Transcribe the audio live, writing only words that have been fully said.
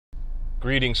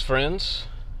Greetings, friends.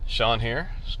 Sean here,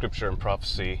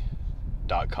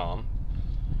 scriptureandprophecy.com.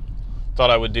 Thought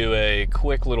I would do a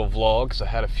quick little vlog because I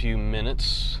had a few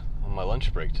minutes on my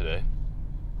lunch break today.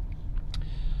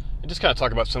 And just kind of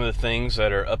talk about some of the things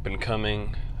that are up and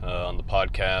coming on the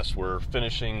podcast. We're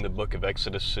finishing the book of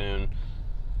Exodus soon.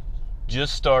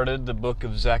 Just started the book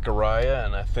of Zechariah,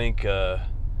 and I think we're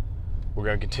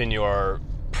going to continue our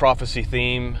prophecy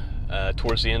theme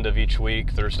towards the end of each week,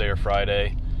 Thursday or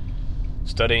Friday,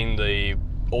 studying the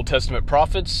Old Testament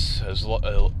prophets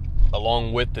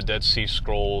along with the Dead Sea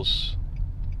Scrolls,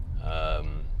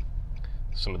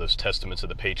 some of those testaments of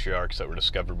the patriarchs that were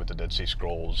discovered with the Dead Sea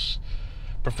Scrolls,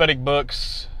 prophetic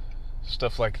books,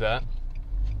 stuff like that.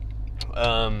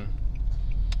 Hang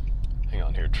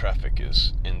on here, traffic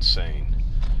is insane.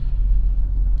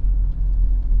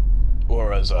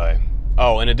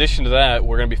 In addition to that,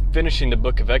 we're going to be finishing the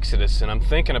book of Exodus, and I'm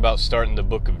thinking about starting the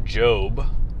book of Job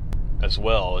as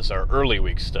well as our early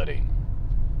week study.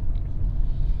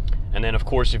 And then, of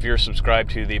course, if you're subscribed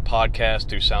to the podcast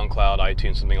through SoundCloud,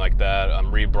 iTunes, something like that,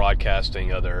 I'm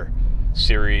rebroadcasting other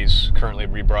series, currently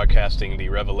rebroadcasting the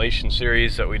Revelation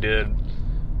series that we did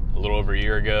a little over a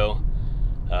year ago,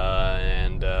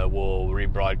 and we'll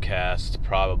rebroadcast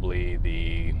probably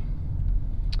the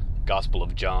Gospel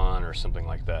of John or something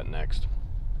like that next.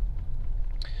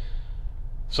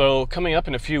 So coming up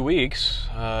in a few weeks,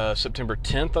 September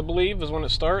 10th, I believe, is when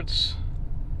it starts.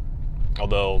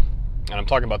 And I'm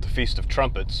talking about the Feast of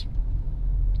Trumpets,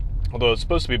 although it's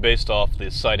supposed to be based off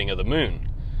the sighting of the moon.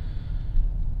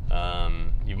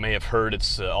 You may have heard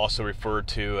it's also referred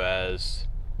to as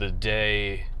the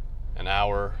day, an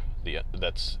hour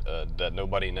that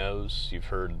nobody knows. You've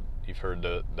heard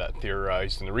that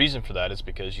theorized, and the reason for that is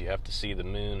because you have to see the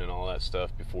moon and all that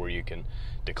stuff before you can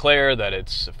declare that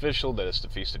it's official, that it's the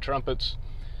Feast of Trumpets.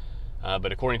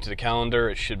 But according to the calendar,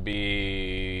 it should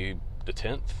be the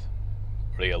 10th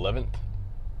or the 11th.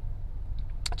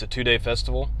 It's a 2-day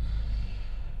festival.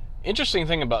 Interesting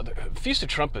thing about the Feast of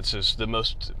Trumpets is the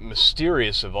most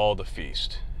mysterious of all the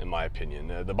feasts, in my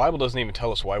opinion. The Bible doesn't even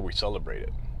tell us why we celebrate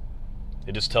it.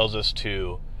 It just tells us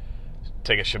to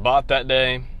take a Shabbat that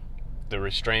day, to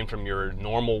restrain from your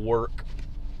normal work.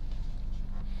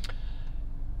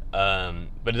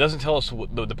 But it doesn't tell us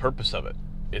the purpose of it.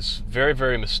 It's very,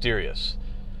 very mysterious.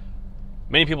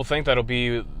 Many people think that'll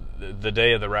be the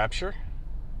day of the rapture.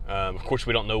 Of course,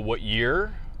 we don't know what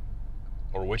year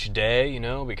or which day,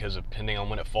 because depending on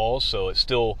when it falls, so it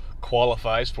still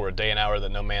qualifies for a day and hour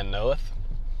that no man knoweth.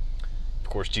 Of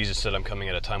course, Jesus said, "I'm coming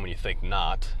at a time when you think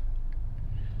not."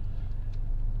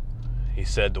 He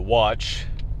said to watch,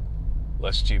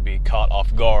 lest you be caught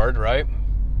off guard, right?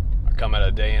 I come at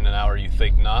a day and an hour you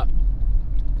think not.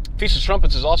 Feast of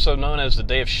Trumpets is also known as the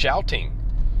Day of Shouting,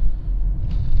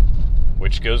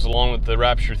 which goes along with the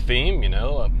rapture theme,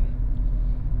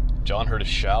 John heard a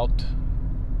shout.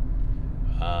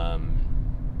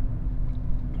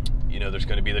 There's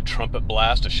going to be the trumpet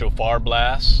blast, a shofar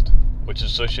blast, which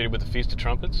is associated with the Feast of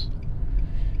Trumpets.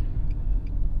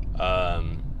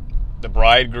 The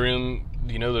bridegroom,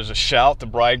 there's a shout, the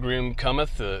bridegroom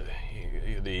cometh. You've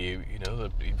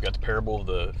got the parable of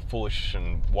the foolish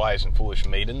and wise and foolish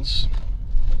maidens,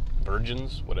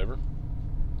 virgins, whatever.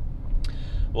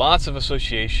 Lots of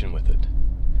association with it.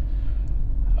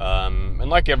 And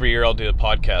like every year, I'll do a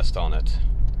podcast on it.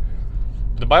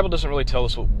 The Bible doesn't really tell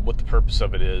us what the purpose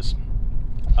of it is.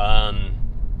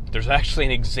 There's actually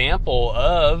an example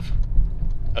of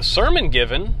a sermon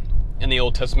given in the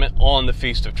Old Testament on the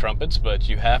Feast of Trumpets, but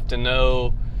you have to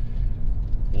know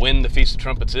when the Feast of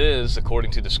Trumpets is,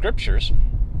 according to the Scriptures,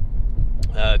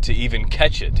 to even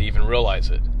catch it, to even realize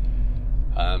it.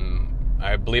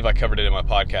 I believe I covered it in my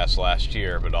podcast last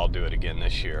year, but I'll do it again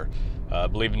this year. I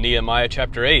believe in Nehemiah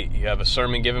chapter 8, you have a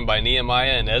sermon given by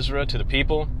Nehemiah and Ezra to the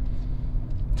people,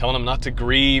 telling them not to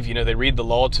grieve. They read the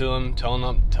law to them, telling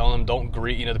them don't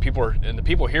grieve. The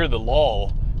people hear the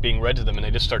law being read to them, and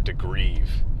they just start to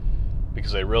grieve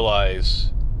because they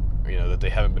realize, that they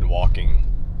haven't been walking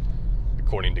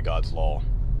according to God's law.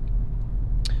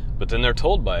 But then they're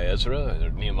told by Ezra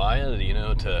and Nehemiah,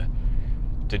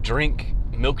 to drink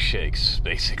milkshakes,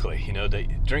 basically. To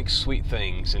drink sweet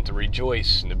things and to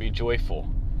rejoice and to be joyful.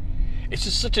 It's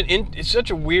just such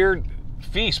a weird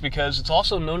feast because it's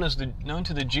also known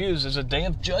to the Jews as a day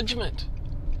of judgment.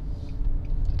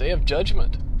 The day of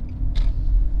judgment.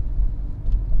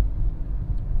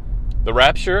 The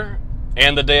rapture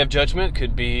and the day of judgment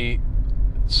could be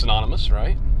synonymous,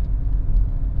 right?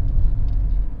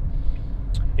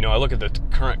 I look at the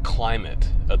current climate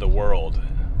of the world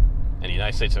and the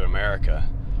United States of America,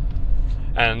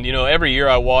 and every year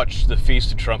I watch the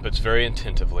Feast of Trumpets very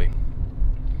attentively.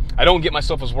 I don't get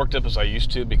myself as worked up as I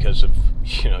used to because of,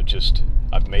 just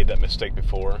I've made that mistake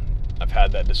before. I've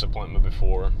had that disappointment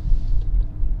before.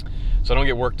 So I don't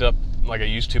get worked up like I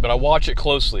used to, but I watch it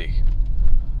closely,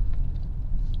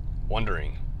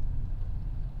 wondering,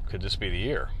 could this be the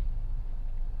year?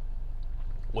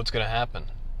 What's going to happen?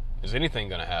 Is anything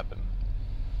going to happen?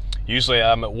 Usually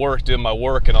I'm at work doing my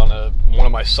work, and on one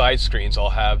of my side screens I'll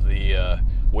have the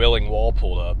Wailing Wall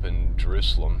pulled up in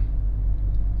Jerusalem,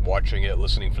 watching it,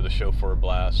 listening for the shofar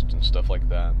blast and stuff like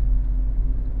that.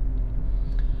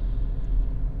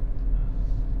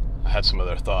 I had some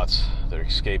other thoughts that are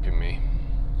escaping me.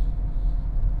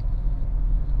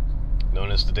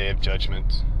 Known as the Day of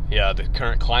Judgment. Yeah, the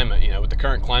current climate, with the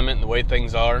current climate and the way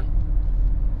things are,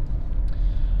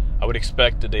 I would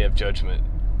expect the Day of Judgment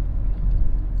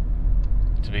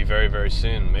to be very, very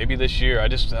soon. Maybe this year. I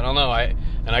don't know.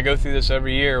 I go through this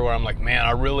every year where I'm like, man,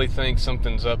 I really think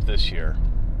something's up this year.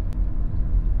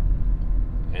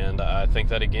 And I think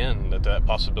that again, that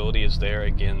possibility is there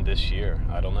again this year.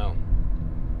 I don't know.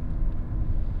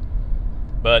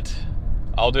 But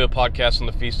I'll do a podcast on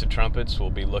the Feast of Trumpets. We'll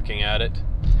be looking at it.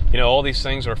 All these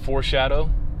things are a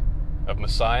foreshadow of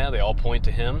Messiah. They all point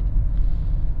to him.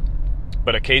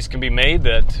 But a case can be made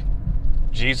that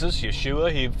Jesus,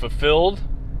 Yeshua, he fulfilled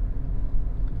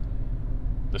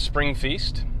the spring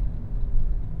feast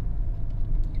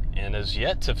and is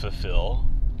yet to fulfill,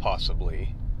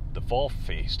 possibly, the fall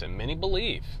feast. And many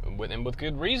believe, and with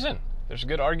good reason, there's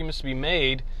good arguments to be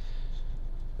made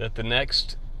that the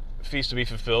next feast to be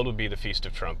fulfilled would be the Feast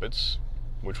of Trumpets,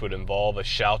 which would involve a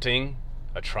shouting,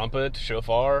 a trumpet,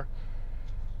 shofar,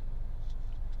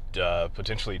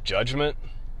 potentially judgment,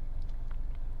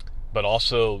 but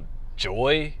also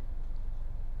joy.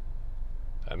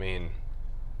 I mean,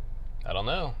 I don't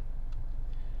know.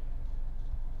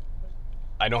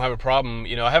 I don't have a problem.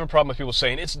 I have a problem with people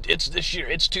saying it's this year,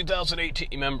 it's 2018.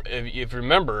 If you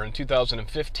remember, in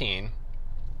 2015,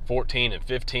 14, and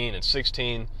 15, and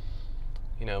 16,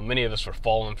 many of us were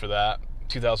falling for that.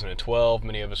 2012,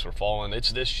 many of us were falling.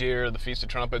 It's this year, the Feast of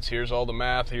Trumpets. Here's all the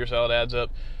math. Here's how it adds up.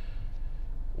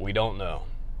 We don't know.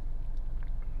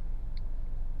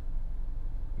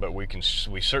 But we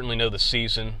certainly know the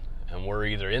season, and we're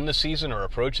either in the season or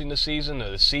approaching the season, or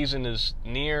the season is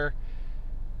near.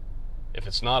 If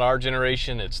it's not our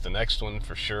generation, it's the next one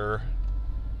for sure.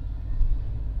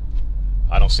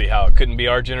 I don't see how it couldn't be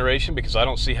our generation, because I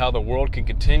don't see how the world can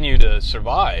continue to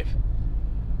survive.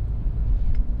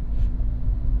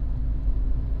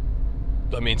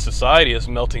 I mean, society is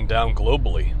melting down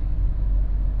globally.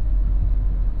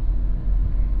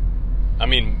 I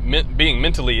mean, being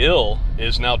mentally ill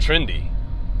is now trendy.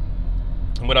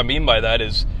 And what I mean by that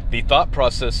is the thought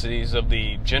processes of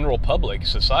the general public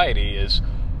society is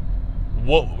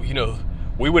what,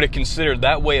 we would have considered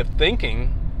that way of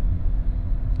thinking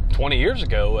 20 years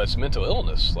ago as mental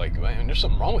illness. Like, man, there's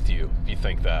something wrong with you if you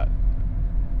think that.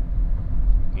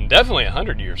 And definitely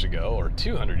 100 years ago or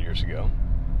 200 years ago.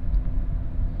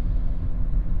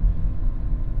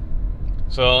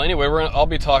 So anyway, I'll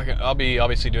be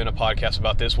obviously doing a podcast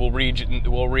about this. We'll read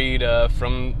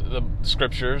from the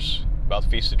scriptures about the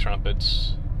Feast of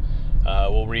Trumpets.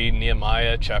 We'll read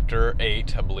Nehemiah chapter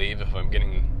 8, I believe, if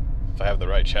I have the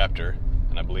right chapter,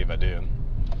 and I believe I do.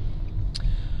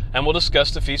 And we'll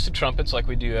discuss the Feast of Trumpets like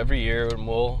we do every year, and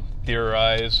we'll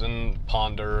theorize and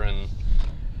ponder and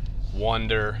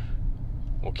wonder.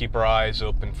 We'll keep our eyes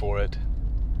open for it.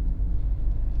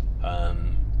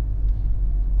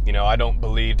 I don't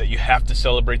believe that you have to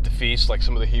celebrate the feast like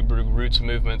some of the Hebrew roots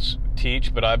movements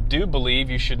teach, but I do believe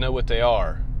you should know what they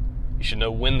are. You should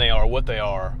know when they are, what they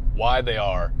are, why they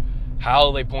are,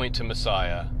 how they point to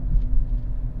Messiah.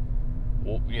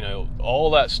 Well,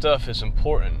 all that stuff is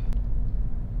important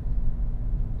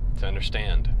to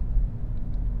understand.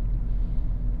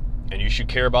 And you should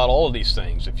care about all of these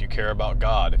things if you care about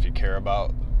God, if you care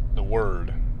about the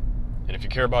Word, and if you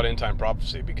care about end-time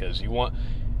prophecy, because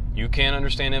you can't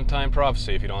understand end-time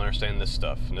prophecy if you don't understand this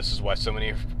stuff. And this is why so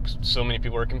many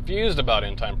people are confused about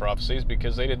end-time prophecies,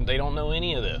 because they don't know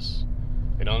any of this.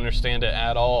 They don't understand it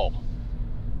at all.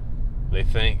 They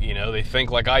think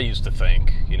like I used to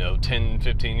think, 10,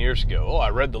 15 years ago. Oh, I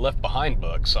read the Left Behind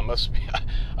books. I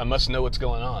must know what's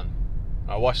going on.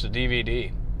 I watched the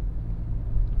DVD.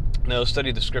 No,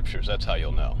 study the scriptures. That's how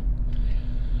you'll know.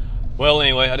 Well,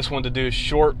 anyway, I just wanted to do a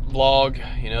short vlog.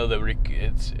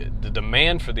 The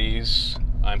demand for these,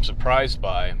 I'm surprised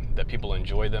by, that people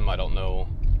enjoy them. I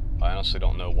honestly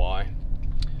don't know why.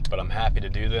 But I'm happy to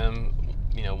do them,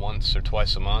 once or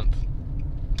twice a month.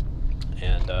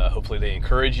 And hopefully they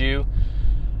encourage you.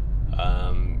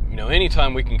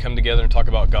 Anytime we can come together and talk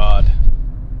about God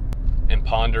and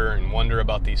ponder and wonder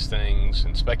about these things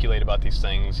and speculate about these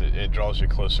things, it draws you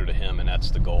closer to Him, and that's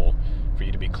the goal. For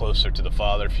you to be closer to the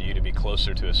Father, for you to be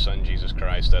closer to His Son, Jesus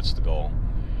Christ, that's the goal.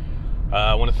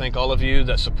 I want to thank all of you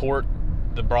that support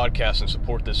the broadcast and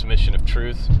support this mission of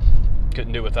truth.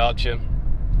 Couldn't do it without you.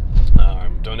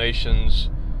 Donations,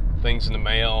 things in the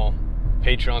mail,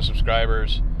 Patreon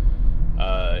subscribers.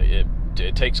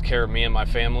 It takes care of me and my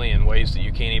family in ways that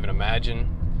you can't even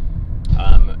imagine.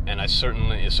 And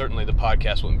certainly the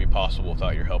podcast wouldn't be possible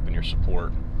without your help and your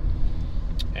support.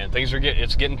 And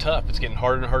it's getting tough. It's getting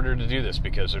harder and harder to do this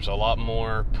because there's a lot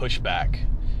more pushback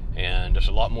and there's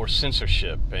a lot more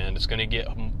censorship, and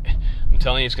I'm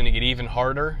telling you, it's going to get even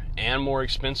harder and more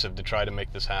expensive to try to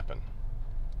make this happen,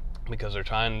 because they're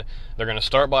going to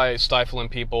start by stifling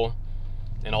people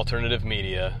in alternative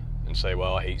media and say,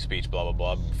 well, hate speech, blah blah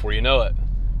blah. Before you know it,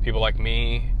 people like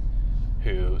me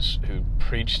who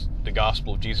preach the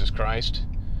gospel of Jesus Christ,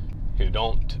 who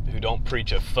don't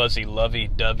preach a fuzzy,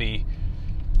 lovey-dovey,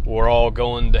 we're all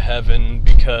going to heaven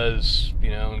because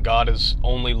God is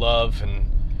only love, and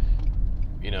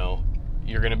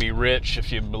you're going to be rich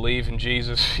if you believe in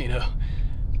Jesus.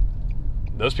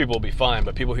 Those people will be fine.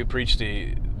 But people who preach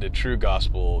the true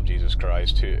gospel of Jesus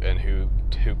Christ,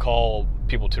 who call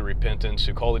people to repentance,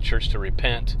 who call the church to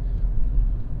repent,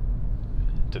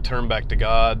 to turn back to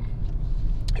God,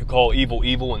 who call evil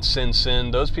evil and sin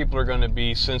sin, those people are going to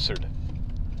be censored.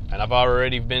 And I've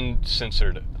already been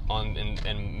censored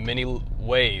in many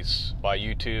ways by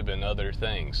YouTube and other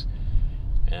things.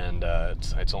 And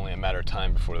it's only a matter of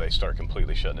time before they start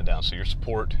completely shutting it down. So your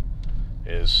support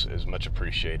is much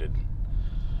appreciated.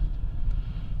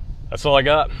 That's all I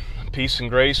got. Peace and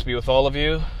grace be with all of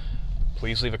you.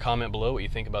 Please leave a comment below what you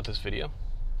think about this video.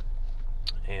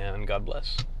 And God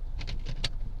bless.